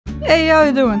Hey, how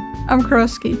you doing? I'm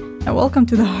Crowzski, and welcome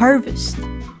to the harvest.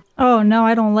 Oh no,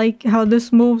 I don't like how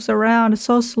this moves around. It's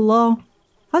so slow.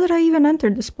 How did I even enter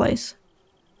this place?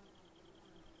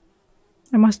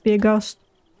 There must be a ghost.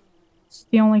 It's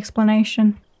the only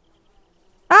explanation.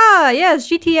 Ah, yes,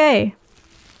 GTA.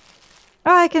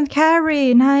 Oh, I can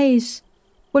carry. Nice.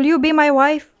 Will you be my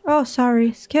wife? Oh, sorry.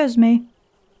 Excuse me.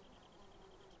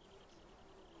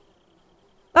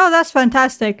 Oh, that's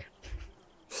fantastic.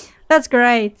 That's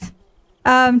great.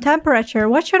 Temperature.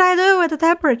 What should I do with the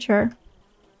temperature?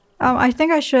 I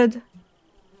think I should...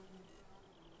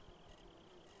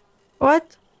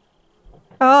 What?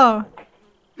 Oh.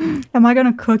 Am I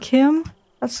gonna cook him?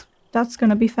 That's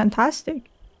gonna be fantastic.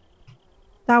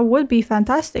 That would be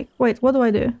fantastic. Wait, what do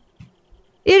I do?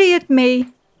 Idiot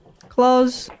me.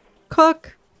 Close.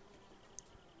 Cook.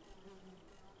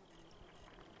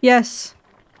 Yes.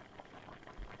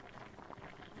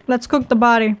 Let's cook the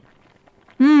body.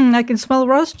 I can smell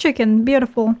roast chicken.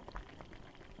 Beautiful.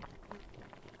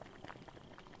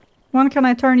 When can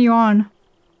I turn you on?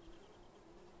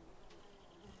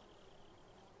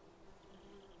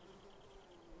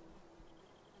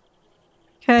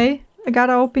 Okay, I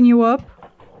gotta open you up.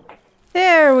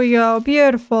 There we go.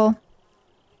 Beautiful.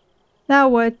 Now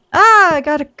what? Ah, I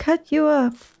gotta cut you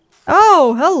up.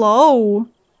 Oh, hello.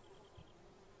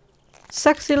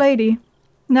 Sexy lady.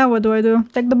 Now what do I do?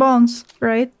 Take the bones,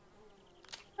 right?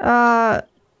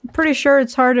 Pretty sure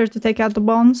it's harder to take out the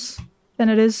bones than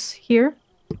it is here.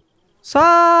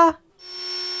 So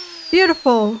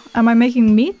beautiful. Am I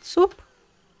making meat soup?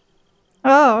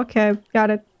 Oh, okay.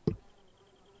 Got it.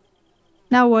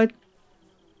 Now what?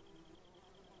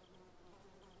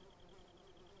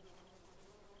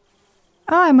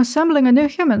 Oh, I'm assembling a new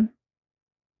human.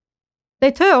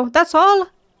 Day 2. That's all?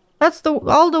 That's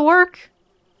all the work?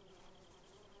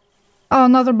 Oh,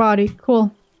 another body.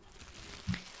 Cool.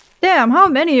 Damn, how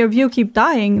many of you keep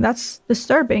dying? That's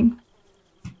disturbing.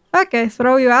 Okay,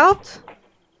 throw you out.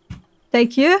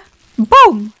 Take you.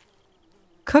 Boom!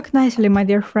 Cook nicely, my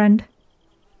dear friend.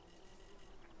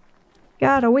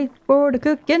 Gotta wait for the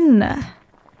cooking.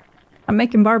 I'm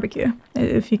making barbecue,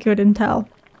 if you couldn't tell.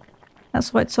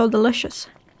 That's why it's so delicious.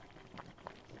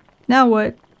 Now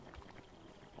what?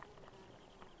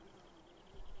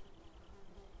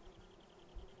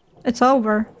 It's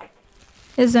over.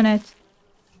 Isn't it?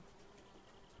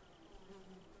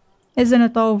 Isn't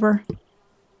it over?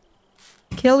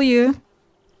 Kill you.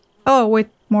 Oh, wait,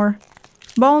 more.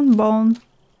 Bone, bone.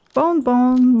 Bone,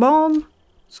 bone, bone.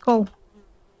 Skull.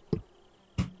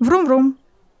 Vroom, vroom.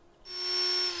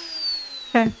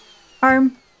 Okay.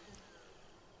 Arm.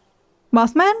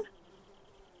 Mothman?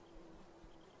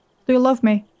 Do you love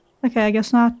me? Okay, I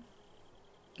guess not.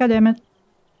 God damn it.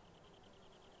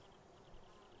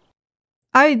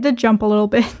 I did jump a little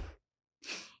bit.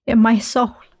 In my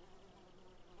soul.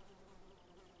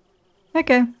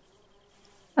 Okay.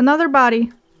 Another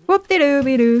body.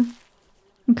 Whoop-de-doo-be-doo.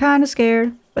 I'm kinda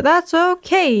scared, but that's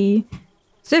okay.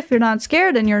 'Cause if you're not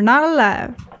scared, then you're not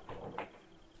alive.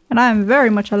 And I'm very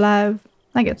much alive.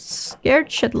 I get scared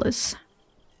shitless.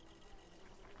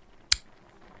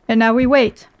 And now we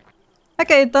wait.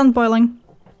 Okay, done boiling.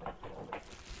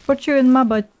 Put you in my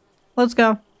butt. Let's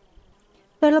go.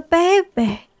 Little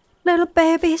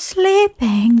baby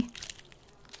sleeping.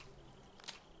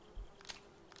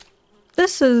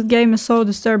 This game is so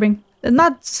disturbing.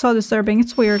 Not so disturbing,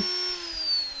 it's weird.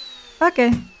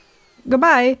 Okay.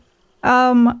 Goodbye.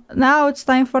 Now it's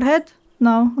time for head?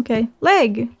 No, okay.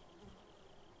 Leg!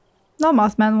 No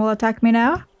Mothman will attack me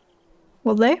now.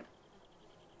 Will they?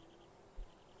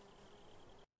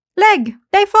 Leg!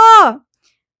 Day 4!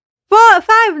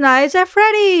 5 Nights at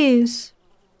Freddy's!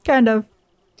 Kind of.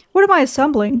 What am I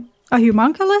assembling? A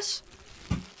homunculus?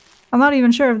 I'm not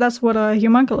even sure if that's what a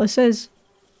homunculus is.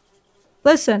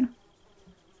 Listen.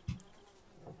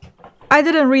 I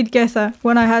didn't read Goethe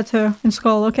when I had to in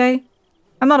school, okay?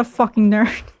 I'm not a fucking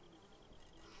nerd.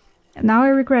 And now I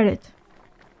regret it.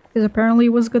 Because apparently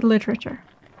it was good literature.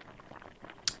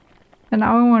 And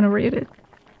now I want to read it.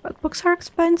 But books are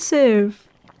expensive.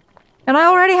 And I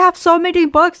already have so many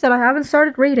books that I haven't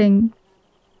started reading.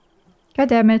 God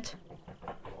damn it.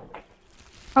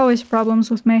 Always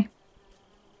problems with me.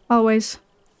 Always.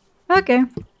 Okay.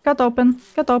 Cut open.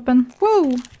 Cut open.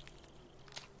 Woo!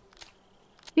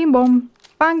 Beam boom.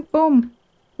 Bang boom.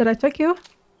 Did I take you?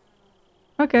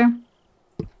 Okay.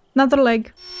 Another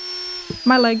leg.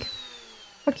 My leg.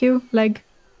 Fuck you, leg.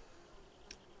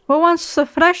 Who wants a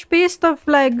fresh piece of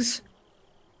legs?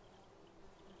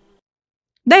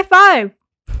 Day 5!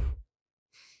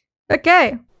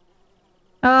 Okay.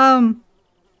 God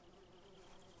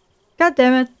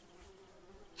damn it.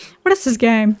 What is this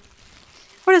game?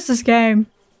 What is this game?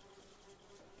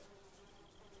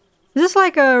 Is this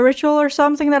like a ritual or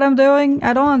something that I'm doing?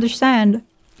 I don't understand.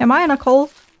 Am I in a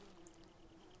cult?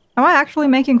 Am I actually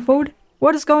making food?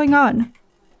 What is going on?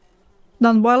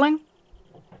 Done boiling?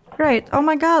 Great. Oh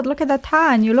my god, look at that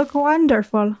tan. You look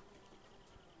wonderful.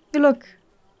 You look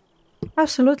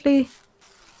absolutely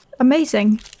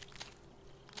amazing.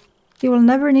 You will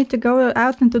never need to go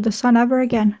out into the sun ever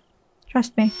again.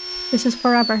 Trust me, this is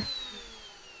forever.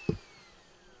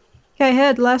 Okay,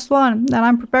 hit, last one. Then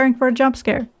I'm preparing for a jump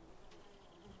scare.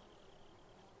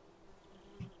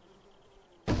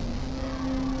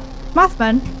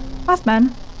 Mothman?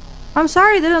 Mothman? I'm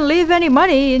sorry I didn't leave any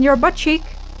money in your butt cheek.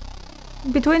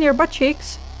 Between your butt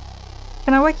cheeks.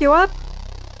 Can I wake you up?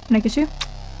 Can I kiss you?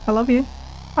 I love you.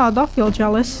 Oh, don't feel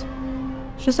jealous.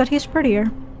 It's just that he's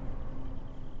prettier.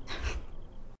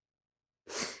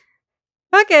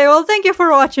 Okay, well, thank you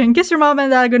for watching. Kiss your mom and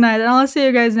dad goodnight, and I'll see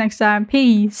you guys next time.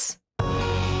 Peace.